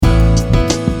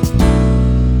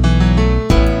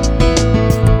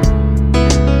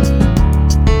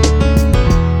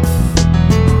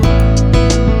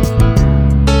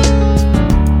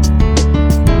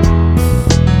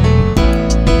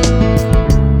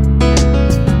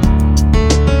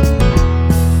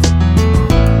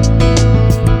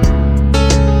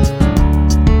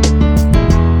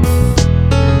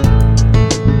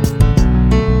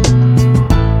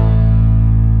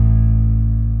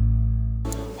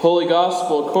Holy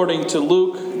Gospel according to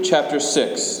Luke chapter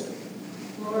 6.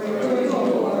 Glory to you,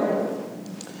 Lord.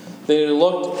 Then he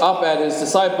looked up at his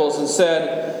disciples and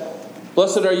said,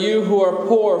 "Blessed are you who are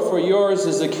poor, for yours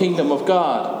is the kingdom of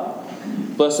God.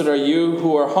 Blessed are you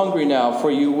who are hungry now, for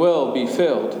you will be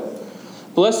filled.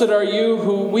 Blessed are you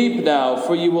who weep now,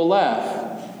 for you will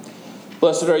laugh.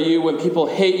 Blessed are you when people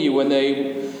hate you, when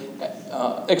they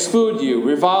exclude you,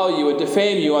 revile you, and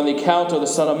defame you on the account of the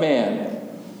Son of Man.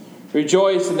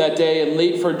 Rejoice in that day and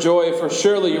leap for joy, for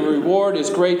surely your reward is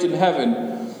great in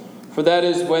heaven, for that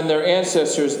is when their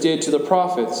ancestors did to the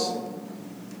prophets.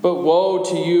 But woe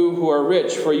to you who are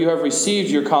rich, for you have received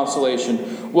your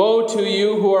consolation. Woe to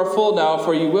you who are full now,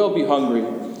 for you will be hungry.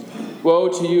 Woe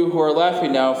to you who are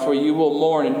laughing now, for you will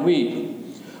mourn and weep.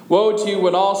 Woe to you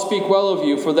when all speak well of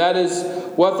you, for that is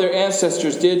what their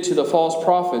ancestors did to the false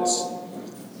prophets.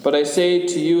 But I say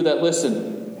to you that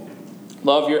listen,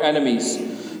 love your enemies.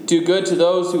 Do good to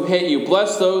those who hate you.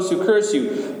 Bless those who curse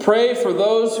you. Pray for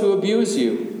those who abuse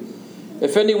you.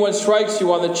 If anyone strikes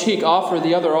you on the cheek, offer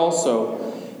the other also.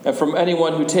 And from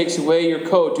anyone who takes away your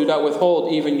coat, do not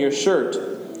withhold even your shirt.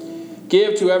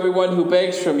 Give to everyone who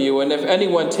begs from you, and if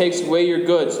anyone takes away your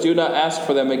goods, do not ask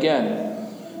for them again.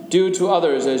 Do to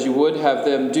others as you would have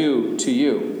them do to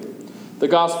you." The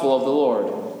Gospel of the Lord.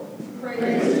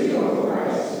 Praise to you, O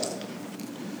Christ.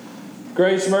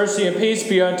 Grace, mercy, and peace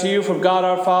be unto you from God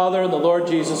our Father and the Lord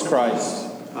Jesus Christ.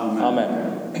 Amen.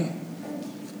 Amen.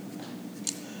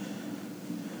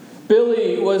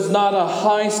 Billy was not a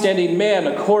high-standing man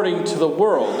according to the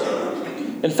world.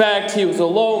 In fact, he was a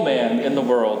low man in the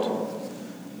world.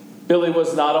 Billy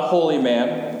was not a holy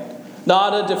man,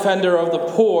 not a defender of the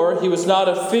poor. He was not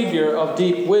a figure of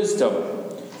deep wisdom.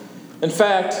 In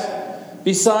fact,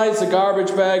 besides a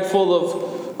garbage bag full of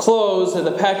clothes and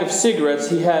a pack of cigarettes,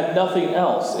 he had nothing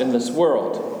else in this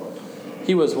world.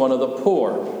 He was one of the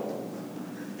poor.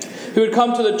 He would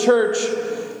come to the church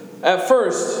at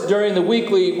first during the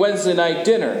weekly Wednesday night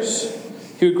dinners.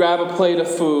 He would grab a plate of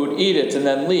food, eat it, and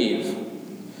then leave.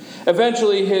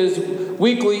 Eventually, his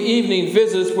weekly evening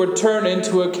visits would turn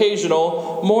into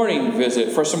occasional morning visit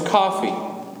for some coffee.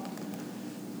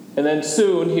 And then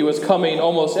soon he was coming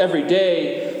almost every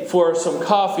day for some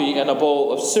coffee and a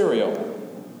bowl of cereal.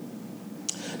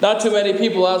 Not too many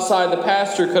people outside the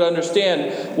pastor could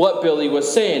understand what Billy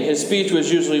was saying. His speech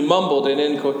was usually mumbled and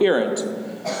incoherent.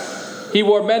 He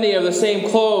wore many of the same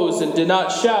clothes and did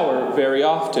not shower very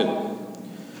often.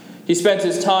 He spent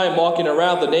his time walking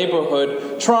around the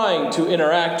neighborhood trying to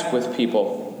interact with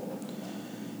people.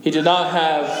 He did not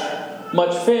have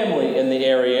much family in the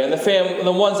area, and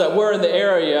the ones that were in the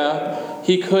area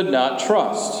he could not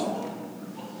trust.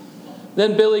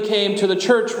 Then Billy came to the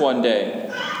church one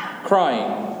day,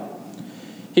 crying.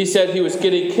 He said he was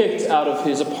getting kicked out of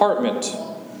his apartment.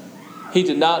 He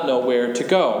did not know where to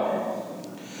go.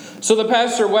 So the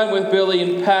pastor went with Billy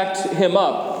and packed him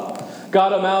up,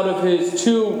 got him out of his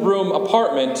 2-room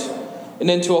apartment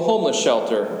and into a homeless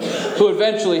shelter, who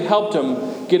eventually helped him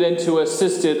get into an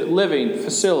assisted living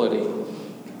facility.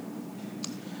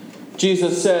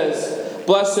 Jesus says,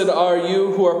 "Blessed are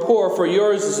you who are poor, for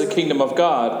yours is the kingdom of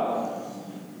God.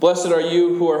 Blessed are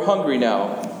you who are hungry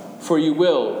now, for you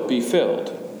will be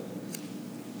filled."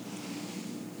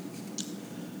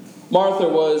 Martha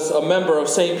was a member of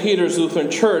St. Peter's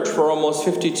Lutheran Church for almost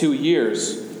 52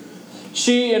 years.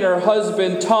 She and her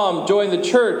husband Tom joined the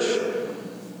church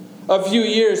a few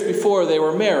years before they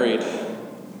were married.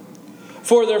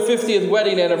 For their 50th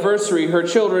wedding anniversary, her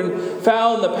children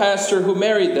found the pastor who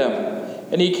married them,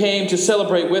 and he came to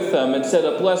celebrate with them and said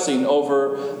a blessing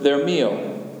over their meal.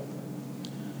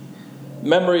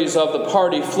 Memories of the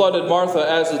party flooded Martha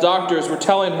as the doctors were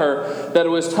telling her that it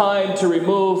was time to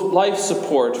remove life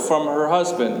support from her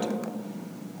husband.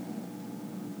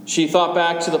 She thought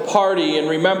back to the party and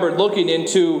remembered looking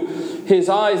into his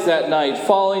eyes that night,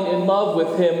 falling in love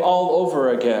with him all over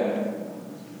again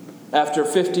after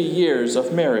 50 years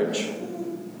of marriage.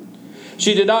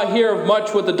 She did not hear of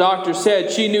much what the doctor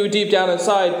said. She knew deep down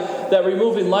inside that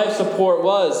removing life support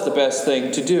was the best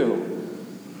thing to do.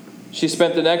 She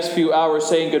spent the next few hours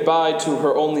saying goodbye to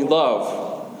her only love.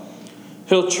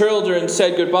 Her children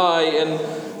said goodbye, and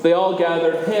they all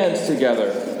gathered hands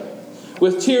together.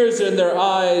 With tears in their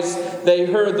eyes, they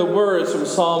heard the words from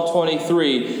Psalm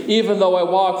 23. "Even though I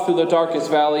walk through the darkest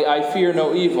valley, I fear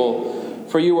no evil,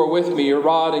 for you are with me. Your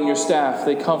rod and your staff,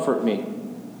 they comfort me."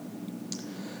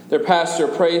 Their pastor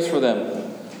prays for them.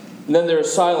 And then there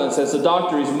is silence as the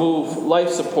doctors remove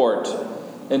life support,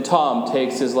 and Tom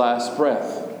takes his last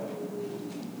breath.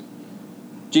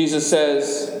 Jesus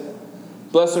says,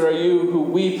 "Blessed are you who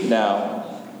weep now,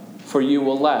 for you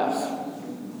will laugh."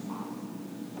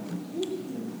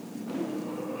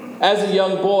 As a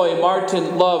young boy,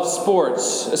 Martin loved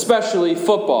sports, especially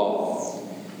football.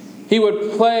 He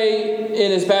would play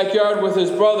in his backyard with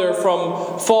his brother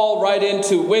from fall right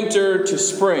into winter to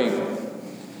spring.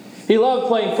 He loved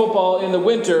playing football in the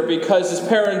winter because his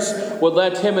parents would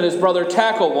let him and his brother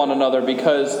tackle one another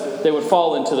because they would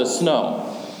fall into the snow.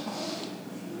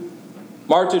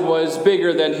 Martin was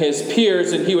bigger than his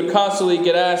peers, and he would constantly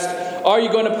get asked, "Are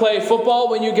you going to play football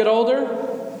when you get older?"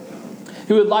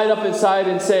 He would light up inside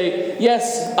and say,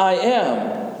 "Yes, I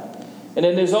am." And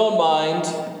in his own mind,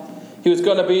 he was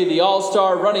going to be the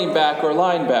all-star running back or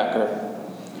linebacker.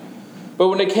 But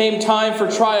when it came time for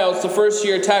tryouts the first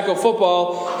year tackle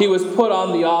football, he was put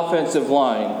on the offensive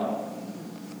line.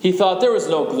 He thought there was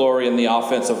no glory in the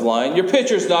offensive line. Your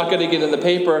picture's not going to get in the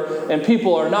paper, and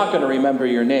people are not going to remember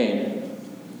your name.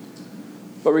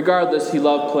 But regardless, he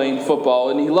loved playing football,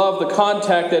 and he loved the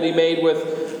contact that he made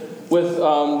with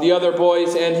the other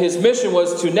boys, and his mission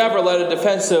was to never let a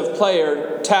defensive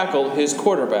player tackle his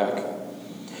quarterback.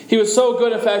 He was so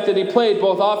good, in fact, that he played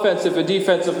both offensive and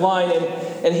defensive line,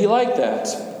 and he liked that.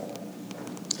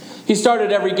 He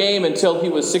started every game until he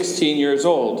was 16 years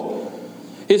old.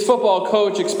 His football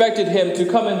coach expected him to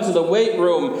come into the weight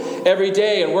room every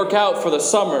day and work out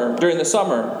during the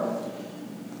summer.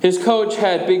 His coach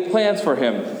had big plans for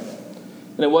him,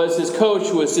 and it was his coach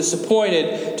who was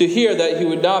disappointed to hear that he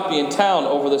would not be in town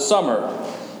over the summer,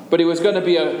 but he was going to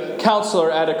be a counselor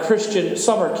at a Christian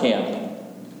summer camp.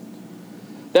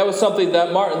 That was something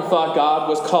that Martin thought God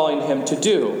was calling him to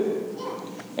do.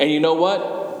 And you know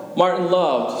what? Martin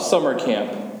loved summer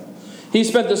camp. He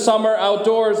spent the summer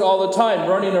outdoors all the time,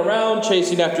 running around,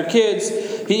 chasing after kids.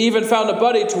 He even found a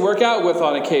buddy to work out with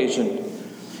on occasion.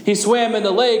 He swam in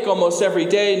the lake almost every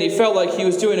day, and he felt like he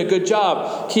was doing a good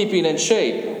job keeping in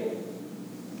shape.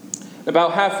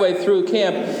 About halfway through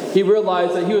camp, he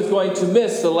realized that he was going to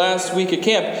miss the last week of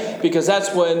camp because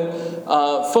that's when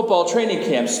football training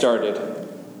camp started.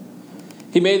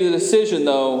 He made the decision,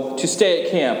 though, to stay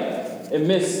at camp and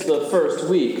miss the first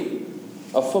week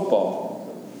of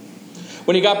football.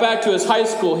 When he got back to his high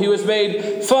school, he was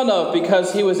made fun of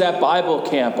because he was at Bible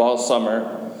camp all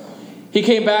summer. He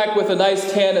came back with a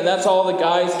nice tan, and that's all the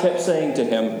guys kept saying to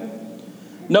him.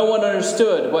 No one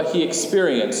understood what he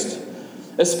experienced,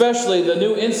 especially the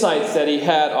new insights that he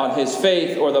had on his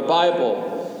faith or the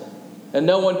Bible, and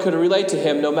no one could relate to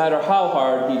him no matter how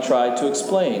hard he tried to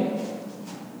explain.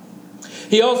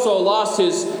 He also lost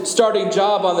his starting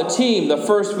job on the team the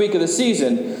first week of the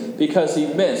season because he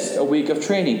missed a week of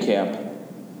training camp.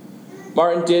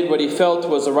 Martin did what he felt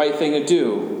was the right thing to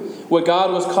do, what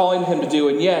God was calling him to do,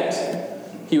 and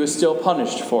yet he was still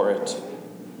punished for it.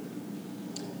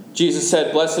 Jesus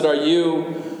said, "Blessed are you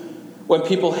when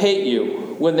people hate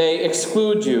you, when they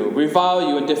exclude you, revile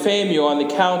you, and defame you on the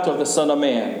account of the Son of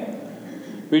Man.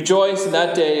 Rejoice in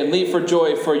that day and leap for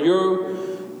joy, for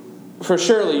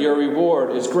surely your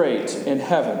reward is great in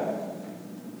heaven."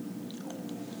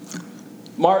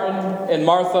 Martin and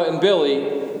Martha and Billy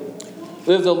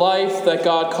lived a life that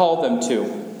God called them to.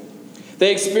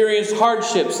 They experienced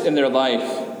hardships in their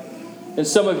life, and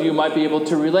some of you might be able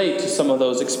to relate to some of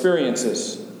those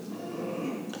experiences.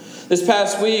 This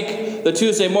past week, the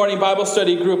Tuesday morning Bible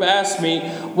study group asked me,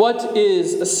 "What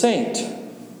is a saint?"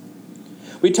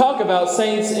 We talk about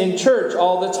saints in church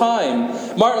all the time.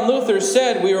 Martin Luther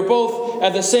said we were both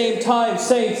at the same time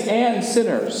saints and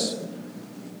sinners.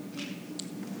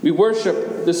 We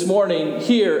worship this morning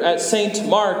here at St.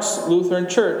 Mark's Lutheran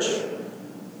Church.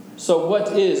 So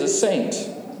what is a saint?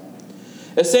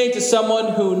 A saint is someone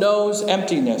who knows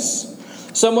emptiness,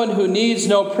 someone who needs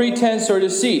no pretense or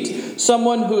deceit,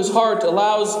 someone whose heart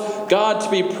allows God to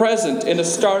be present in a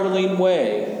startling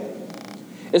way.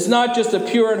 It's not just the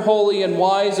pure and holy and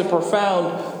wise and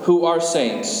profound who are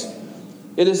saints.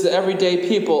 It is the everyday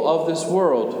people of this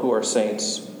world who are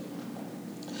saints.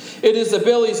 It is the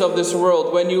Billies of this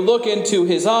world. When you look into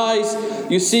his eyes,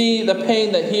 you see the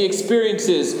pain that he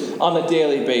experiences on a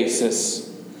daily basis.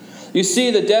 You see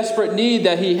the desperate need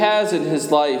that he has in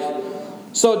his life,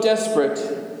 so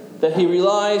desperate that he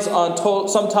relies on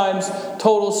sometimes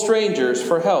total strangers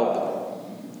for help.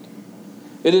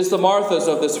 It is the Marthas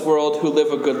of this world who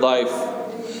live a good life.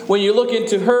 When you look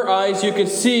into her eyes, you can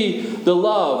see the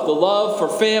love for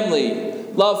family,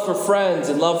 love for friends,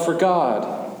 and love for God.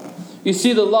 You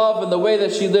see the love in the way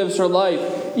that she lives her life,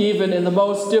 even in the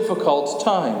most difficult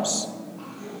times.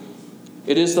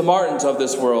 It is the Martins of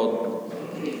this world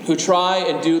who try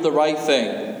and do the right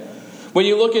thing. When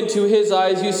you look into his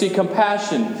eyes, you see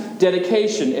compassion,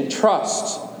 dedication, and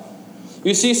trust.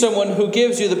 You see someone who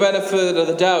gives you the benefit of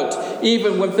the doubt,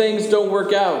 even when things don't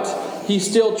work out. he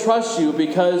still trusts you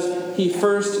because he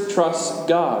first trusts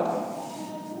God.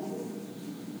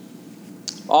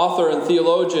 Author and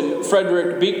theologian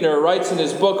Frederick Buechner writes in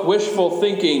his book, Wishful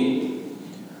Thinking,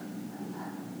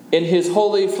 in his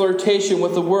holy flirtation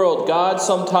with the world, God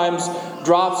sometimes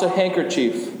drops a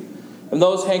handkerchief, and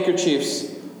those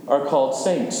handkerchiefs are called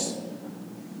saints.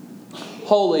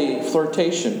 Holy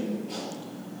flirtation.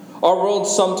 Our world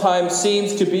sometimes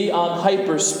seems to be on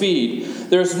hyper speed.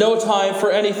 There's no time for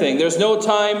anything. There's no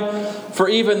time for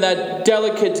even that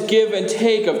delicate give and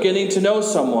take of getting to know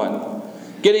someone,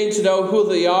 getting to know who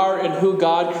they are and who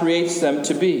God creates them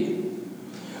to be.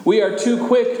 We are too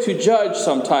quick to judge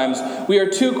sometimes. We are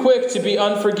too quick to be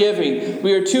unforgiving.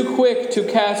 We are too quick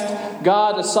to cast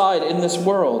God aside in this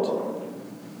world.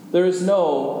 There is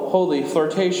no holy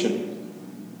flirtation.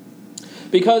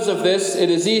 Because of this, it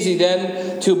is easy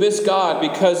then to miss God,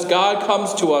 because God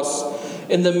comes to us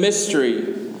in the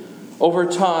mystery over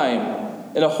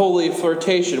time in a holy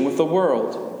flirtation with the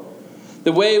world.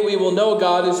 The way we will know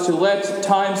God is to let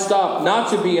time stop,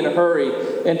 not to be in a hurry,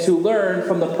 and to learn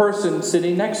from the person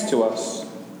sitting next to us.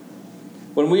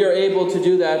 When we are able to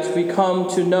do that, we come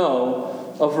to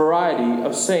know a variety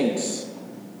of saints.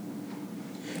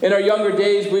 In our younger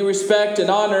days, we respect and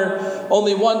honor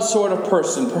only one sort of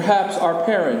person, perhaps our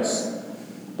parents.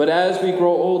 But as we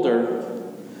grow older,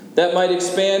 that might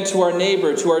expand to our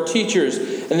neighbor, to our teachers,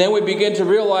 and then we begin to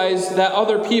realize that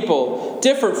other people,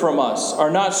 different from us,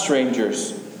 are not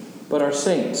strangers, but are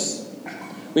saints.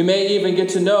 We may even get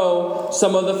to know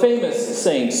some of the famous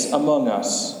saints among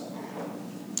us.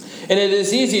 And it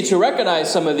is easy to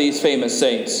recognize some of these famous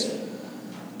saints.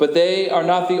 But they are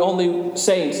not the only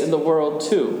saints in the world,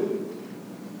 too.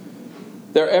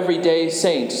 They're everyday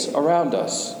saints around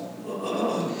us.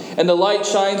 And the light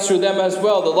shines through them as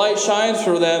well. The light shines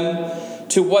through them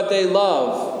to what they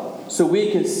love, so we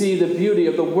can see the beauty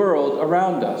of the world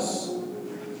around us.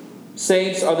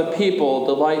 Saints are the people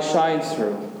the light shines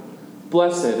through.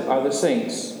 Blessed are the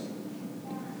saints.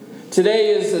 Today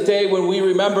is the day when we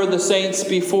remember the saints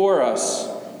before us.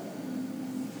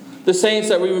 The saints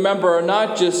that we remember are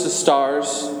not just the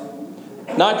stars,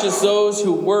 not just those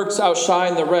whose works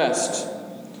outshine the rest.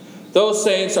 Those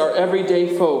saints are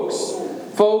everyday folks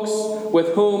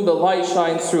with whom the light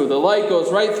shines through. The light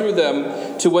goes right through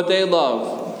them to what they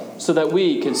love, so that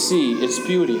we can see its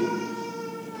beauty.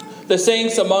 The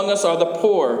saints among us are the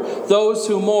poor, those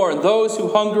who mourn, those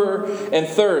who hunger and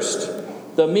thirst,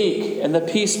 the meek and the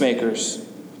peacemakers.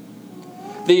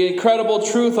 The incredible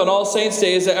truth on All Saints'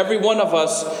 Day is that every one of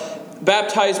us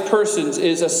baptized persons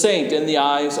is a saint in the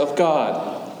eyes of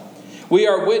God. We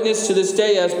are witness to this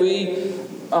day as we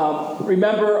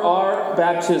remember our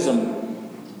baptism,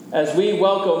 as we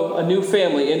welcome a new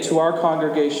family into our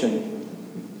congregation.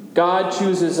 God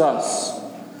chooses us.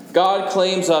 God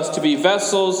claims us to be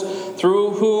vessels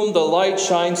through whom the light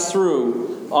shines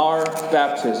through our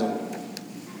baptism.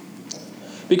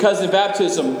 Because in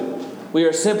baptism, we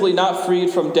are simply not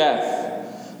freed from death,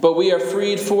 but we are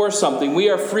freed for something. We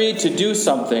are freed to do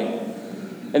something.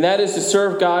 And that is to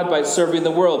serve God by serving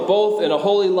the world, both in a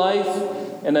holy life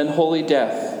and in holy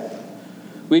death.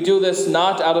 We do this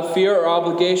not out of fear or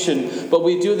obligation, but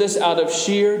we do this out of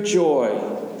sheer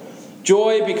joy.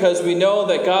 Joy because we know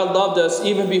that God loved us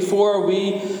even before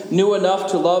we knew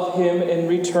enough to love Him in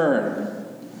return.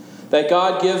 That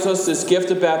God gives us this gift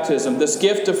of baptism, this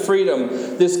gift of freedom,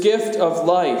 this gift of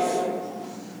life,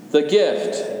 the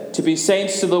gift to be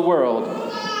saints to the world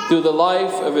through the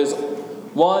life of His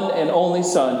one and only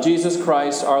Son, Jesus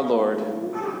Christ our Lord.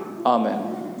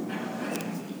 Amen.